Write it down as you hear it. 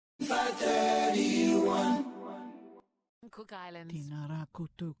531 Cook Islands. Tēnā rā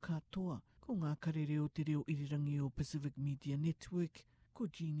koutou katoa, ko ngā karere o te reo irirangi o Pacific Media Network, ko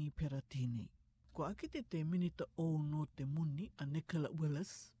Jeannie Peratini. Ko akite te minita o no te muni a Nicola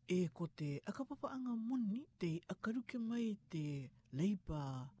Willis, e ko te akapapaanga muni te akaruke mai te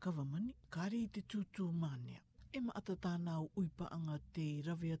Labour government, kare te tūtū mānia. E maata tāna o uipaanga te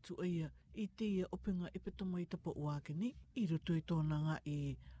rawe atu aia i te ia openga epetomai tapa uākene, i roto i tōna ngā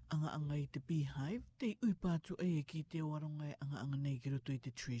e anga i te Beehive, te uipa atu aia ki te waronga e anga nei ki roto i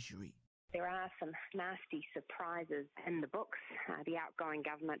te Treasury. There are some nasty surprises in the books. The outgoing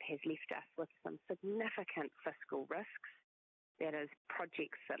government has left us with some significant fiscal risks. That is,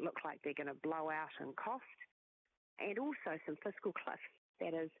 projects that look like they're going to blow out in cost, and also some fiscal cliff.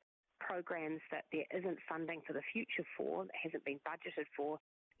 That is, programs that there isn't funding for the future for, that hasn't been budgeted for,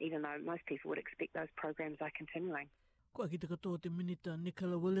 even though most people would expect those programs are continuing. Kua ki te katoa te minita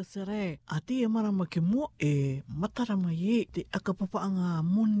Nicola Willis re, a te e marama ke mua e matarama e te akapapaanga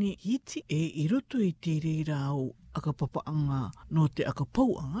moni hiti e i roto i te reira au akapapaanga no te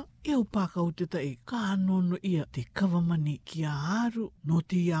akapauanga, e au pākau te tai ka anono ia te kawamani ki a haru no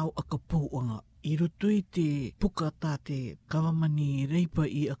te iau akapauanga. I roto i te puka tā te kawamani reipa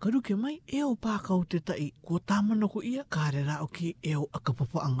i akaruke mai, e au pākau te tai kua tāmana ko ia, kāre rao ki e au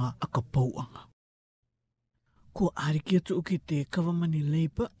akapapaanga akapauanga. Ko ariki atu o ki te Kawamani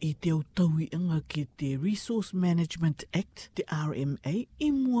Labour i te au tauianga ki te Resource Management Act, te RMA,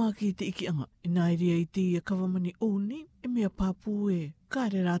 i mua ki te ikianga. I nairia i te Kawamani Oni, e mea pāpū e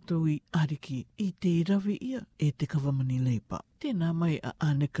kāre rātou i ariki i te rawe ia e te Kawamani Labour. Tēnā mai a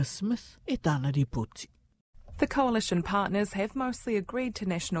Annika Smith e tāna ripoti. The coalition partners have mostly agreed to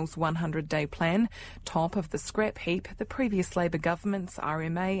National's 100-day plan, top of the scrap heap the previous Labour government's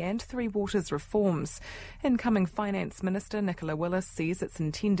RMA and Three Waters reforms. Incoming Finance Minister Nicola Willis says it's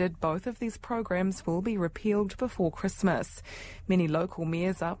intended both of these programs will be repealed before Christmas. Many local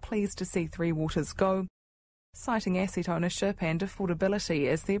mayors are pleased to see Three Waters go, citing asset ownership and affordability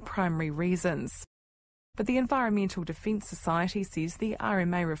as their primary reasons. But the Environmental Defence Society says the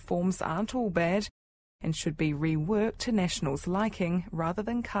RMA reforms aren't all bad and should be reworked to National's liking rather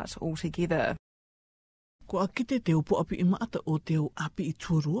than cut altogether. Ko akite te upo api i maata o te o api i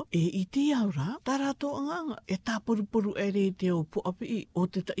tuarua, e i te au rā, tā rātou anga e tā poru ere te upo api i o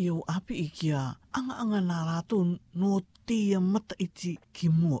te tai o api i kia anga nā rātou no te mata iti ki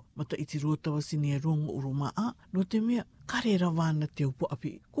mua, mata iti ruatawasini e rongo uru maa, no te mea kare rawana te upo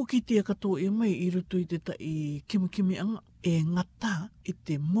api. Ko ki te katoa e mai i ruto i te tai kimi anga, e ngata i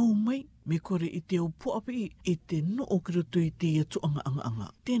te mau mai, me kore i te upo api i te no o ki ruto i te atu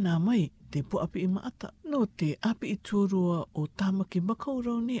anga. Tēnā mai, te po api i maata, no te api i tuarua o tāmaki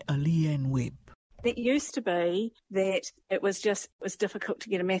makaurau ne a Leanne Webb. It used to be that it was difficult to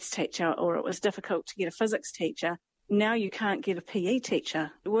get a maths teacher or it was difficult to get a physics teacher. Now you can't get a PE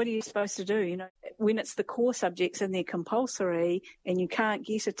teacher. What are you supposed to do? You know, when it's the core subjects and they're compulsory and you can't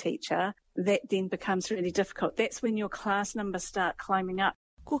get a teacher, that then becomes really difficult. That's when your class numbers start climbing up.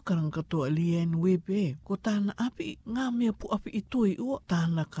 Ko karangatoa Leanne Webb ko tāna api, ngā mea pu api i toi ua,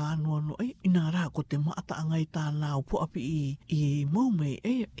 tāna ka anua no ai, ina rā ko te maata angai tāna o pu api i maumei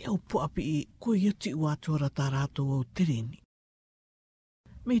e au pu api i ko iati ua tuara tā rātou au tereni.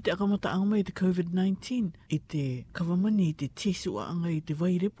 Mei te akamata anga mai te COVID-19, i te kawamani i te tesu a anga i te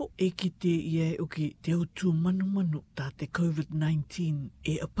vairepo, e ki te ia o ki te autu manu tā te COVID-19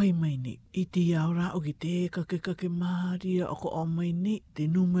 e apai mai ni. I te iau rā o ki te kake māria o ko o mai ni, te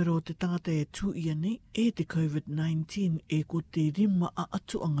numero o te tangata e tu ia ni, e te COVID-19 e ko te rima a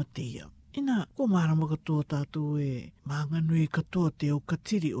atu anga te ia. Ina, ko marama katoa tātou e mānganui katoa te o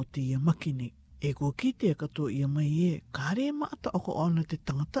katiri o te ia makini. E ko ki te katoa ia mai e, kāre maata o ko ona te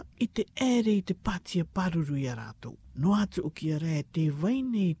tangata i te ere i te pātia paruru i a rātou. No atu o ki a rea te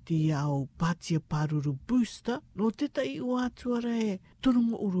vaine i te au pātia paruru booster, no te tai o atu a rea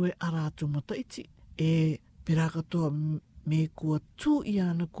turunga uru e a rātou mata iti. E pera katoa me kua tū i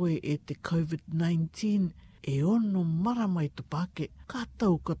ana koe e te COVID-19 e ono marama i te pāke, ka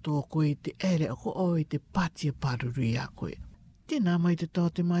tau katoa koe te ere o ko o i te pātia paruru i a koe. Tēnā mai te tau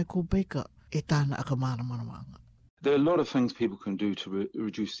te Michael Baker. There are a lot of things people can do to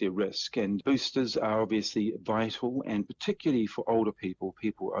reduce their risk, and boosters are obviously vital, and particularly for older people,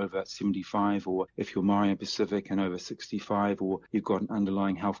 people over 75, or if you're Maori and Pacific and over 65, or you've got an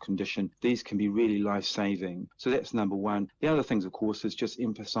underlying health condition, these can be really life-saving. So that's number one. The other things, of course, is just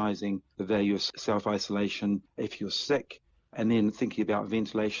emphasising the value of self-isolation if you're sick, and then thinking about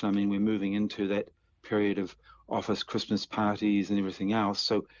ventilation. I mean, we're moving into that period of office Christmas parties and everything else,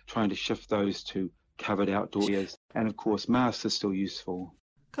 so trying to shift those to covered outdoor areas. And of course, masks are still useful.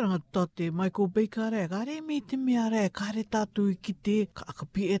 Karanga tote mai ko beika rea, ka re me te mea rea, ka re tātou I ki te, ka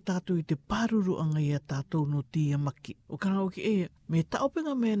akapi e tātou I te pāruru anga I a tātou no tia maki. O karanga oki e, me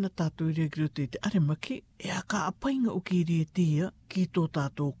taopenga mea na tātou I rea kirote I te are maki, e a ka apainga o ki rea tia, ki tō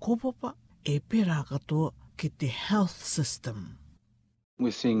tātou kōpapa, e pera katoa ki te health system.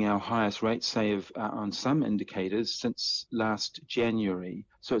 We're seeing our highest rate, say, on some indicators since last January.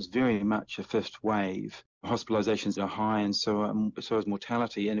 So it's very much a fifth wave. Hospitalizations are high and so is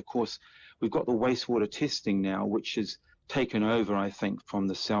mortality. And of course, we've got the wastewater testing now, which has taken over, I think, from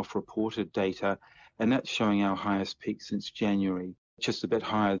the self-reported data. And that's showing our highest peak since January, just a bit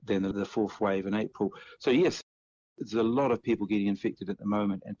higher than the fourth wave in April. So yes, there's a lot of people getting infected at the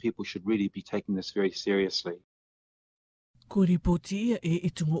moment and people should really be taking this very seriously. Ko ripoti ia e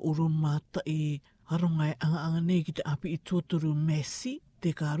itungo uro mata I haronga anga nei ki te api I tōturu mesi,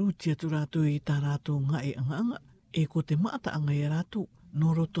 te kāruti atu rātou I tā rātou ngā e anga, e ko te maata anga I rātou,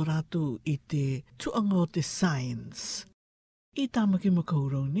 no roto rātou I te tuanga o te science. I tāmaki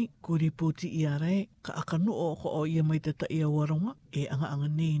makaurau ni, ko ripoti ia rai, ka aka noo ko o ia mai te taia waronga, e anga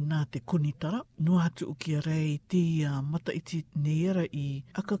nei nā te kunitara, no atu o kia rai te mata iti neera I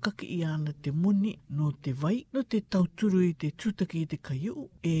aka kaki I ana te muni, no te vai, no te tauturu I te tūtaki I te kaiu,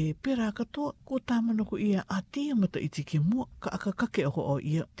 e pera katoa, ko tāmana ko ia a te mata iti ki mua, ka aka kake o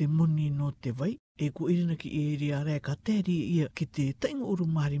ia te muni no te vai, e ko irina ki e ria rea ka tēri ia ki te tainga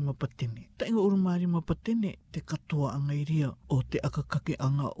urumari mapatene. Tainga urumari mapatene te katoa anga I ria o te akakake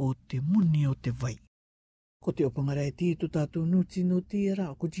anga o te muni o te vai. Ko te opangarai tia tu tātou nuti no tia rā,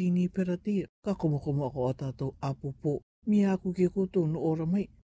 ko jini pera tia. Ka komokomo ako a tātou apopo. Mi aku ke koutou no ora mai.